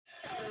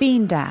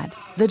Bean Dad,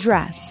 The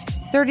Dress,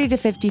 30 to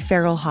 50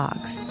 Feral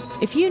Hogs.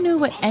 If you knew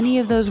what any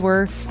of those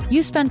were,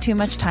 you spend too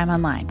much time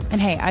online.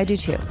 And hey, I do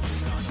too.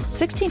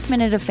 16th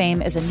Minute of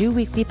Fame is a new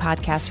weekly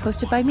podcast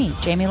hosted by me,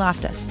 Jamie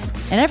Loftus.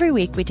 And every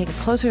week we take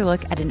a closer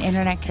look at an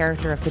internet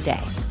character of the day.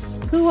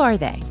 Who are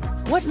they?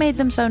 What made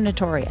them so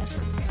notorious?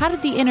 How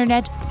did the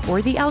internet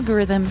or the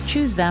algorithm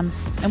choose them?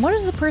 And what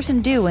does a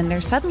person do when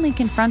they're suddenly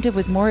confronted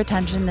with more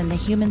attention than the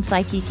human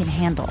psyche can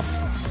handle?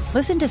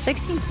 Listen to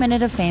 16th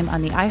Minute of Fame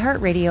on the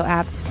iHeartRadio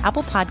app,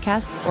 Apple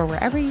Podcasts, or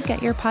wherever you get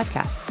your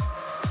podcasts.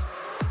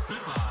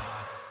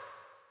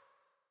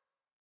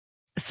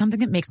 Something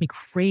that makes me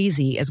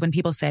crazy is when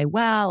people say,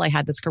 well, I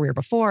had this career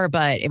before,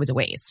 but it was a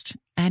waste.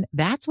 And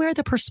that's where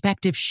the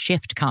perspective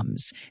shift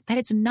comes, that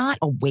it's not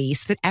a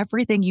waste, that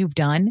everything you've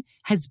done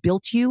has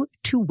built you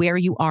to where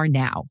you are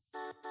now.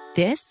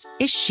 This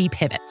is She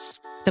Pivots,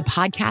 the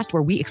podcast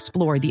where we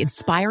explore the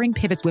inspiring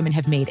pivots women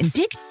have made and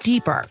dig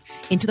deeper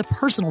into the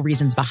personal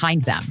reasons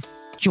behind them.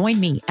 Join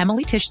me,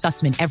 Emily Tish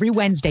Sussman, every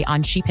Wednesday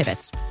on She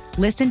Pivots.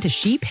 Listen to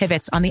She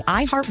Pivots on the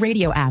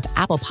iHeartRadio app,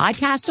 Apple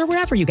Podcasts, or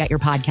wherever you get your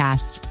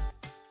podcasts.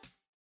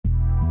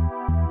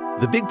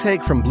 The Big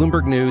Take from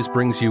Bloomberg News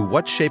brings you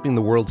what's shaping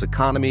the world's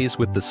economies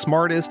with the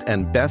smartest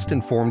and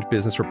best-informed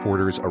business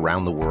reporters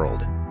around the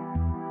world.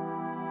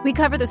 We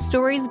cover the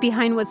stories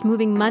behind what's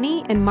moving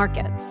money and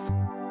markets,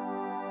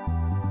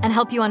 and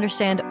help you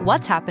understand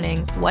what's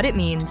happening, what it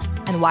means,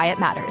 and why it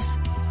matters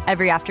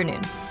every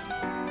afternoon.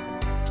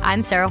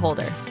 I'm Sarah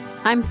Holder.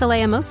 I'm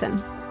Saleha Mohsin.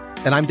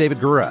 And I'm David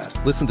Gura.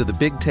 Listen to The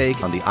Big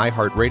Take on the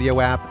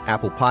iHeartRadio app,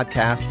 Apple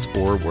Podcasts,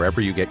 or wherever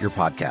you get your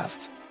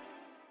podcasts.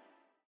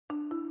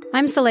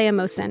 I'm Saleha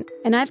Mohsin,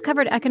 and I've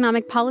covered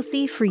economic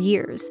policy for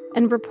years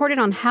and reported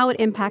on how it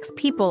impacts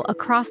people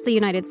across the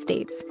United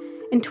States.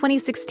 In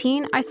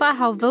 2016, I saw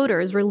how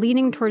voters were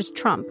leaning towards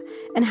Trump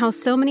and how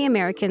so many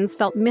Americans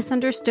felt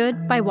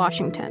misunderstood by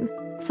Washington.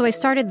 So I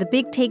started The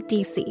Big Take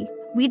DC.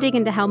 We dig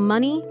into how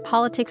money,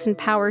 politics, and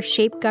power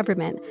shape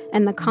government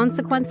and the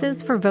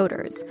consequences for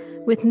voters.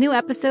 With new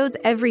episodes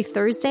every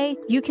Thursday,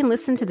 you can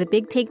listen to The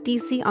Big Take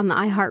DC on the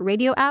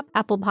iHeartRadio app,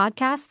 Apple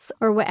Podcasts,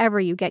 or wherever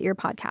you get your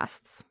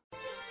podcasts.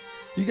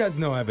 You guys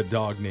know I have a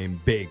dog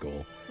named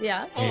Bagel.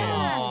 Yeah. And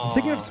I'm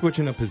thinking of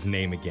switching up his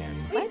name again.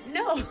 What?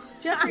 No.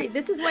 Jeffrey,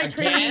 this is why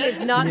training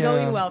is not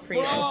going well for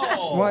you.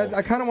 Well,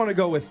 I kind of want to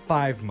go with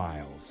 5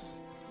 miles.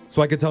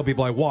 So I could tell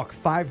people I walk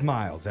 5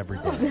 miles every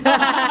day.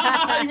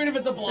 Even if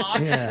it's a block?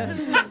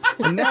 Yeah.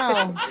 And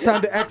now it's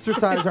time to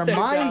exercise our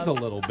minds a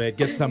little bit,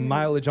 get some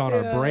mileage on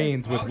our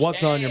brains with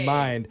What's on Your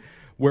Mind,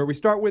 where we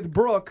start with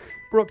Brooke.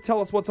 Brooke, tell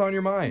us what's on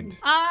your mind.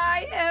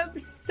 I am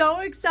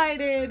so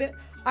excited.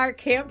 Our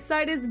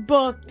campsite is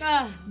booked.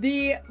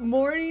 The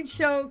morning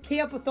show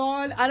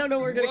campathon, I don't know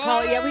what we're going to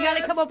call it yet. We got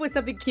to come up with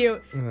something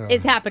cute.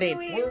 It's happening.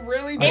 We're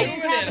really doing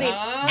it,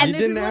 huh? And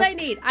this is what I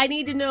need. I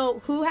need to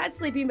know who has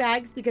sleeping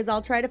bags because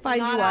I'll try to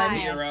find you one.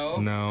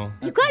 Zero. No.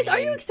 You guys, are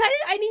you excited?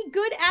 I need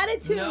good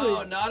attitude.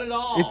 No, not at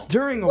all. It's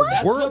during a work.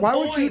 Why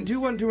would you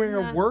do one during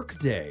a work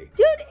day?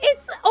 Dude,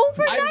 it's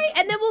overnight,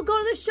 and then we'll go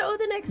to the show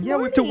the next morning. Yeah,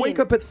 we have to wake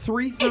up at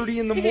 3:30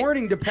 in the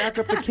morning to pack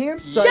up the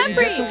campsite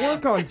Jeffrey, and get to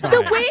work on time.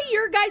 The way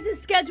your guys'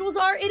 schedules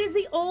are, it is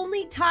the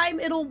only time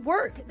it'll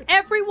work.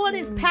 Everyone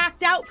is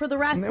packed out for the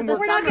rest of the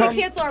We're not going to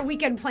cancel our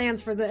weekend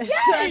plans for this.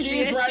 Yes.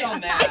 She's right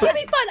on that. It's going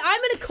to be fun. I'm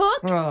going to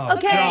cook.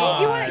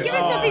 Okay? You want to give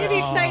us something to be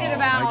excited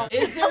about.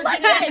 Is there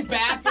going to be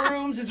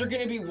bathrooms? Is there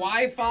going to be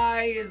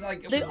Wi-Fi? Is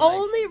like the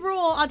only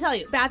rule, I'll tell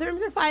you,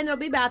 bathrooms are fine. There'll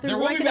be bathrooms. There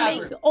will be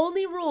bathrooms. The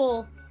only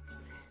rule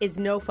is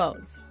no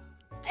phones.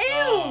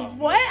 Ew,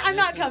 what? I'm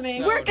not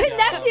coming. We're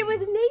connected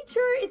with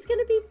nature. It's going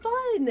to be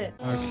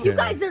fun. Okay. You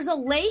guys, there's a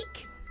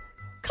lake.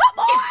 Come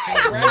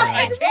on!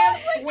 I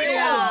can't swim.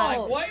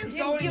 Like, what is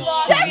going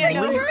on? Jeffrey,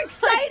 you were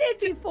excited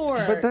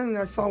before. But then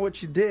I saw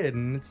what you did,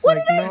 and it's What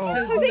like, did I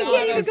no. do? They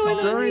can't even go in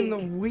the during the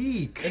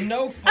week. And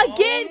no phone.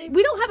 Again,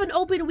 we don't have an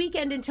open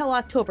weekend until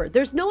October.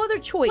 There's no other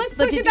choice Let's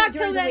but push to it do back it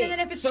during till the then, week. and then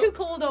if it's too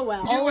cold, oh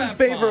well. All in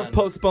favor of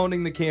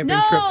postponing the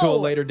camping trip to a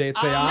later date.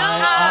 Say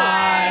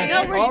aye.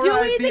 No, we're All doing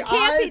right, the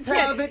camping ayes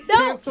have trip. it. No,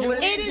 Cancel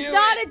it. it is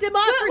not a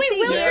democracy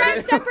We'll here.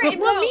 drive separate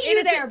and we'll meet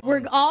you there.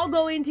 We're all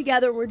going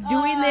together. We're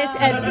doing this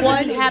as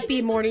one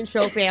happy morning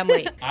show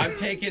family. I'm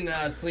taking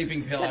a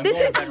sleeping pill. I'm This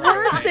going is to bed right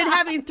worse now. than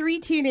having 3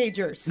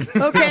 teenagers,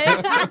 okay?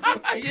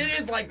 It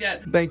is like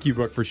that. Thank you,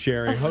 Brooke, for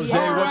sharing. Jose,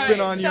 All what's right.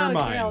 been on your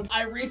mind?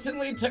 I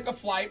recently took a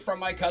flight from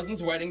my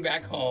cousin's wedding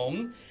back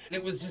home, and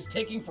it was just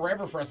taking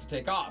forever for us to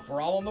take off.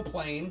 We're all on the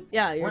plane.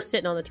 Yeah, you're We're-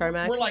 sitting on the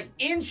tarmac. We're like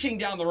inching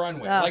down the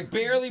runway, Oh. like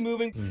barely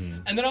moving.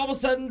 And then all of a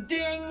sudden,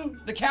 ding,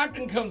 the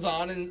captain comes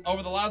on and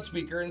over the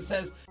loudspeaker and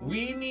says,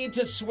 "We need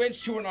to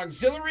switch to an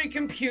auxiliary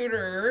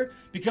computer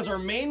because our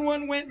main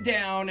one went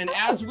down. And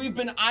as we've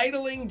been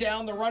idling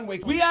down the runway,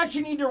 we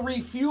actually need to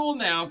refuel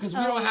now because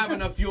we don't have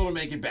enough fuel to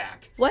make it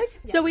back." What?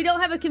 So we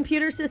don't have a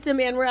computer system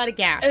and we're out of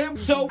gas. And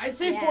so I'd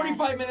say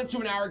 45 minutes to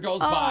an hour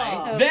goes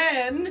by.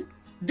 Then,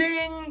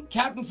 ding,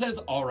 captain says,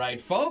 "All right,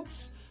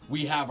 folks,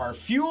 we have our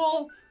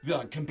fuel. The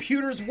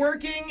computer's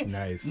working.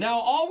 Nice. Now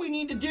all we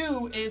need to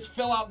do is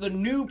fill out the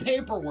new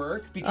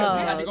paperwork because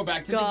we had to go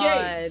back to the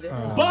gate.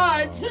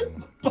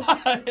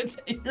 But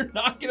you're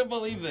not going to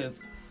believe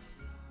this.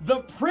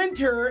 The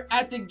printer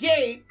at the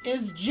gate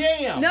is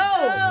jammed.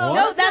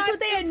 No, that's what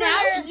they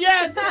announced.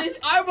 Yes,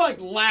 I'm like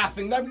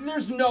laughing.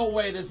 There's no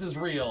way this is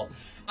real.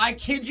 I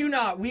kid you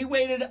not. We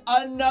waited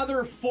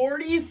another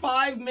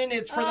 45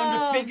 minutes for them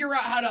to figure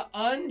out how to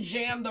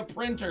unjam the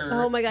printer.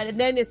 Oh my God. And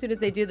then as soon as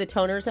they do the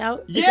toners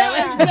out?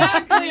 Yeah,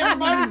 exactly. It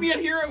reminded me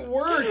of here at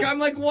work. I'm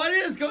like, what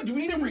is going? Do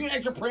we need to bring an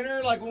extra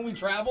printer like when we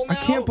travel now? I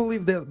can't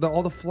believe that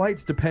all the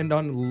flights depend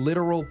on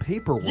literal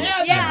paperwork.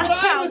 Yeah, that's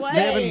what I was saying.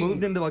 They haven't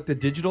moved into like the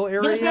digital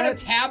area There's yet? not a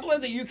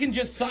tablet that you can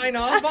just sign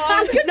off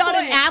on. There's not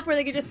an app where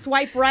they can just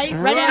swipe right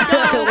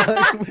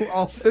after.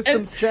 All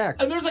systems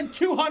checked. And there's like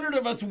 200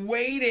 of us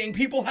waiting.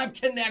 People have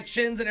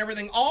connections and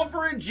everything, all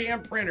for a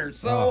jam printer.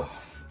 So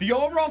the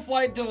overall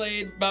flight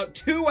delayed about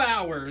 2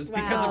 hours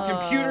because of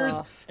computers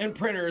and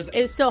printers.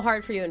 It was so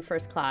hard for you in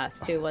first class,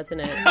 too,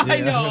 wasn't it?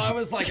 I know. I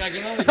was like, I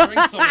can only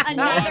drink so much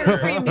Another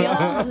free meal.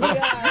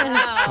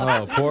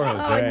 Oh, poor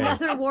Jose.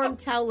 Another warm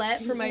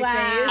towelette for my face.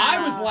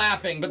 I was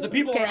laughing, but the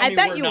people around me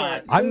were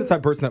not. I'm the type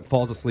of person that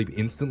falls asleep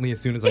instantly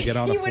as soon as I get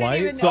on a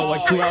flight. So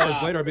like 2 hours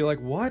later, I'd be like,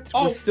 what?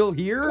 We're still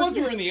here? Once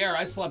we were in the air,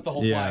 I slept the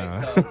whole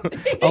flight. So.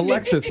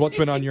 Alexis, what's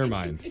been on your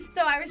mind?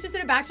 So I was just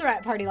at a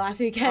bachelorette party last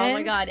weekend. Oh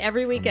my God,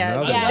 every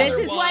weekend. This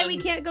is why we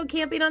can't go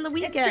camping on the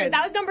weekends. It's true.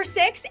 That was number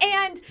 6,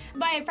 and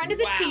my friend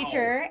is a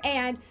teacher,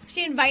 and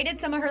she invited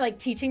some of her like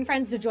teaching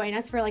friends to join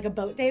us for like a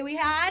boat day we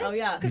had. Oh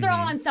yeah, because they're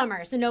all on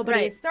summer, so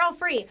nobody's. They're all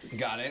free.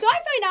 Got it. So I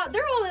find out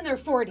they're all in their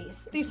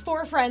 40s. These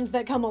 4 friends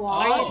that come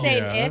along. Are you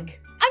saying ick?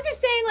 I'm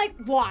just saying, like,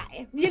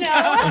 why? You know?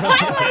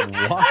 I'm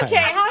like, okay,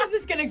 how's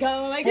this going to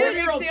go? Like,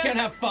 40-year-olds can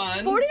have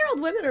fun.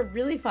 40-year-old women are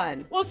really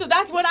fun. Well, so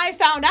that's what I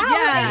found out.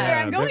 Yeah. Is where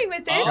I'm going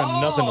with this.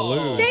 Got nothing to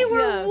lose. They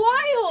were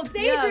wild.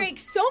 They drank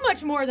so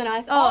much more than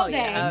us all day.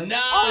 Yeah.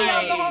 Nice. All the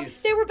alcohol.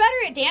 They were better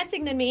at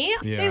dancing than me.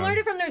 Yeah. They learned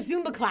it from their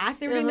Zumba class.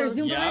 They were doing their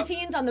Zumba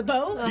routines on the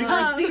boat. These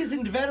are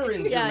seasoned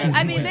veterans. Yeah, you're messing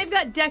I mean, with. they've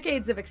got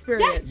decades of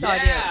experience on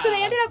you. Yeah. So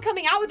they ended up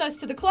coming out with us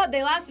to the club.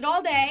 They lasted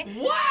all day.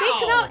 Wow. They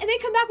come out and they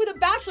come back with a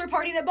bachelor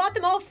party that bought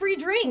them all free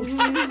drinks. All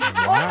 4 of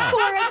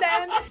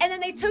them. And then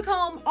they took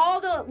home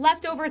all the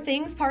leftover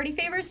things, party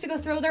favors, to go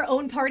throw their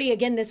own party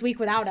again this week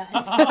without us.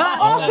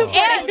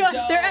 And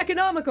they're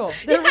economical.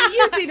 They're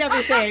reusing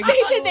everything.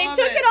 They did. They love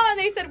took it. it on.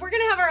 They said, we're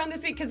going to have our own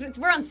this week because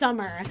we're on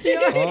summer.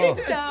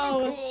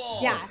 so cool.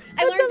 Yeah.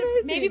 I learned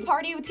to maybe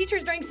party with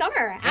teachers during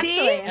summer, actually.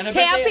 See? And I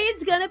bet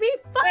Camping's gonna be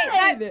fun.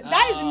 Wait,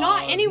 that is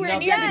not anywhere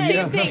near the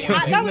same thing.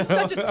 That was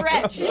such a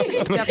stretch.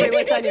 Jeffrey,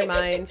 what's on your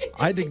mind?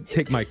 I had to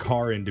take my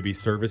car in to be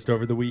serviced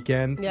over the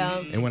weekend. Yeah.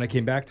 And when I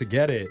came back to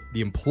get it,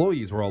 the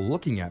employees were all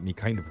looking at me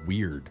kind of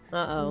weird.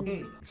 Uh-oh.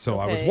 So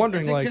I was Okay.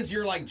 wondering, Is it like... because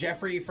you're like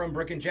Jeffrey from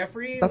Brooke and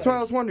Jeffrey? That's why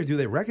I was wondering, do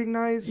they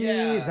recognize me?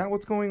 Yeah. Is that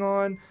what's going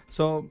on?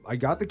 So I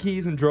got the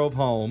keys and drove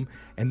home.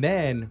 And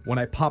then when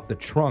I popped the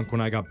trunk when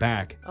I got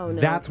back,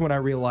 that's when I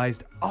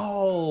realized,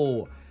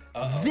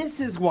 this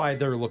is why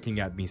they're looking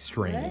at me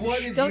strange. What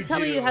did Don't tell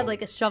do? me you had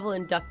like a shovel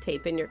and duct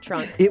tape in your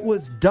trunk. It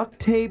was duct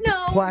tape,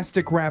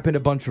 plastic wrap, and a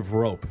bunch of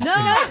rope. No.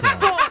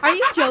 Are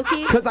you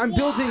joking? Because I'm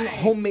building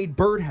homemade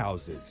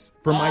birdhouses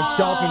for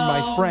myself and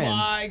my friends. Oh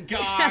my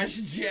gosh,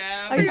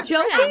 Jeff. Are you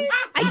joking?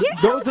 I can't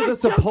tell Those if are the you're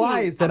joking.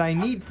 supplies that I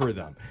need for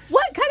them.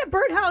 What kind of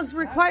birdhouse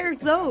requires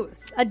those?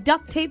 A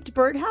duct-taped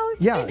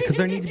birdhouse? Yeah, because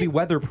they need to be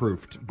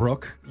weatherproofed,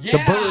 Brooke. Yeah. The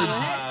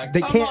birds,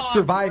 they Come can't on,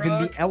 survive in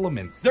Brooke. the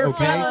elements, Their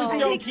okay? feathers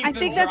don't keep I them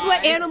think that's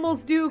what dry.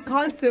 animals do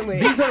constantly.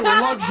 These are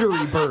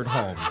luxury bird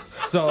homes.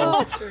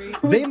 So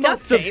they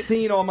must have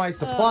seen all my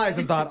supplies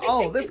and thought,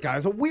 this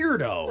guy's a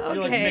weirdo.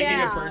 You're like making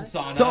a bird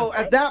sauna. So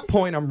at that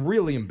point, I'm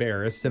really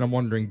embarrassed, and I'm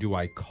wondering, do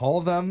I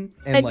call them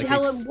and like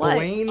tell 'em what?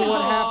 explain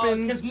what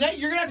happened? Because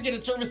you're going to have to get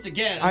it serviced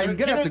again. I'm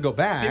gonna have to go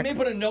back. They may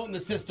put a note in the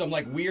system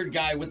like weird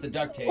guy with the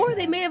duct tape. Or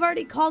they may have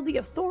already called the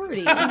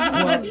authorities.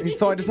 Well,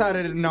 so I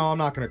decided, no, I'm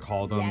not going to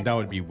call them. That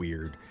would be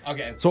weird.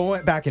 Okay. So I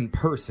went back in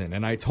person,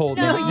 and I told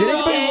them, No, did you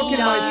anybody did look in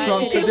my not.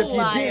 trunk? Because if you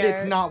Liar. did,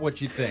 it's not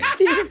what you think.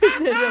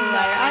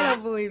 I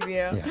don't believe you.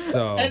 Yeah,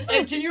 so...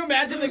 And can you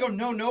imagine they go,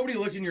 no, nobody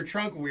looked in your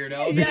trunk,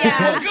 weirdo. Yeah.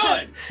 Well,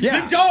 good.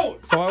 Yeah. Then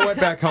don't. So I went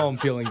back home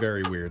feeling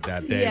very weird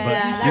that day.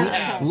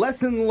 Yeah. But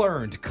lesson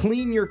learned,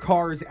 clean your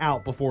cars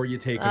out before you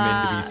take them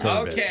in to be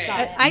serviced.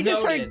 Okay. I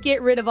just Noted. heard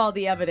get rid of all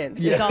the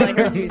evidence is all I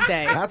heard you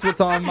say. That's what's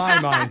on my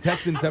mind.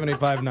 Text in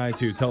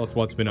 78592. Tell us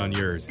what's been on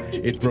yours.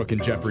 It's Brooke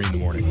and Jeffrey in the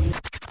morning.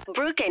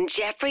 Brooke and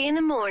Jeffrey in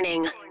the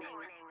morning.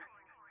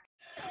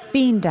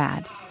 Bean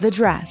Dad, The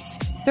Dress,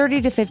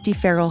 30 to 50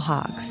 Feral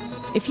Hogs.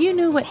 If you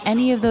knew what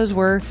any of those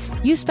were,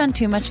 you spend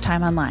too much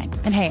time online.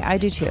 And hey, I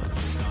do too.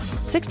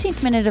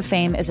 16th Minute of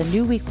Fame is a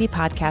new weekly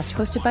podcast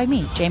hosted by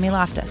me, Jamie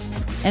Loftus.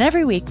 And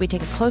every week we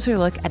take a closer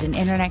look at an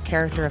internet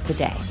character of the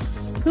day.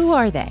 Who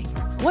are they?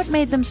 What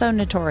made them so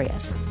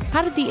notorious?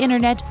 How did the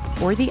internet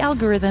or the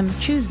algorithm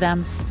choose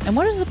them? And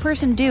what does a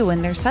person do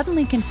when they're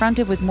suddenly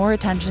confronted with more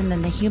attention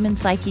than the human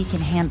psyche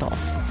can handle?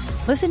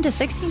 Listen to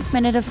 16th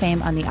Minute of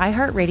Fame on the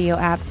iHeartRadio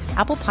app,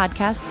 Apple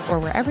Podcasts, or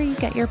wherever you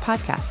get your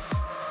podcasts.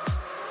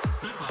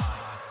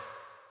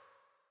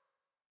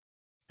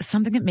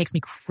 Something that makes me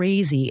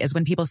crazy is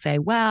when people say,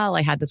 well,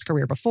 I had this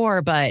career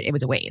before, but it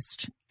was a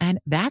waste. And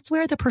that's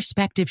where the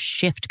perspective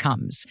shift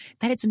comes,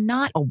 that it's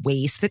not a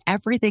waste, that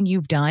everything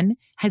you've done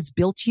has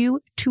built you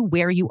to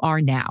where you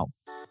are now.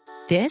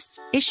 This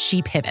is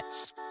She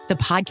Pivots, the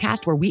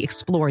podcast where we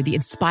explore the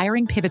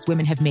inspiring pivots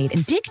women have made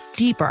and dig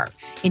deeper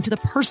into the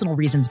personal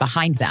reasons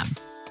behind them.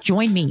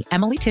 Join me,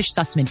 Emily Tish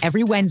Sussman,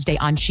 every Wednesday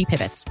on She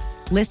Pivots.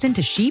 Listen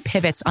to She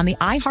Pivots on the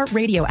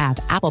iHeartRadio app,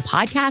 Apple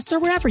Podcasts, or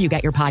wherever you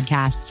get your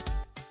podcasts.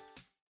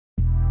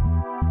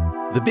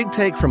 The Big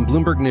Take from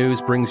Bloomberg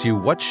News brings you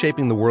what's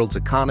shaping the world's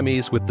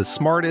economies with the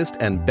smartest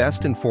and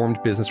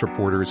best-informed business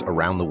reporters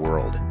around the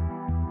world.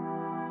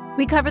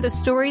 We cover the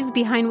stories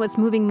behind what's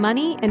moving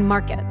money and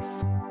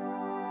markets,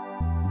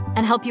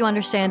 and help you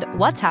understand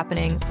what's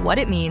happening, what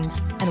it means,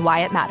 and why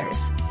it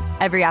matters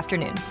every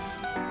afternoon.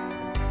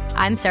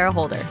 I'm Sarah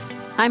Holder.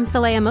 I'm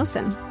Saleha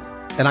Mohsin.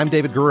 And I'm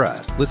David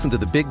Gura. Listen to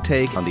The Big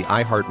Take on the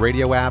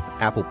iHeartRadio app,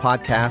 Apple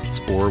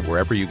Podcasts, or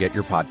wherever you get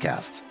your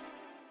podcasts.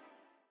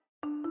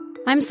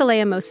 I'm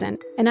Saleha Mohsin,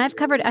 and I've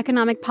covered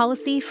economic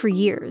policy for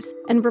years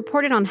and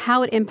reported on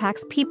how it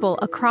impacts people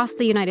across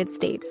the United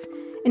States.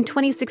 In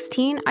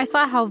 2016, I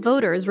saw how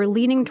voters were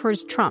leaning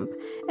towards Trump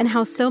and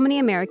how so many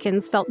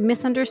Americans felt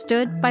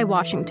misunderstood by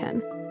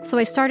Washington. So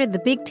I started The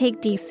Big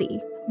Take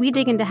DC. We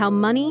dig into how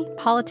money,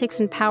 politics,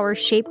 and power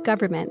shape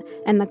government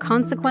and the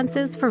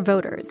consequences for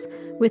voters.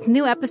 With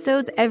new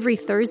episodes every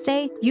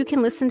Thursday, you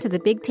can listen to The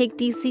Big Take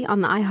DC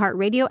on the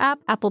iHeartRadio app,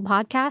 Apple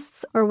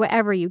Podcasts, or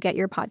wherever you get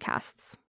your podcasts.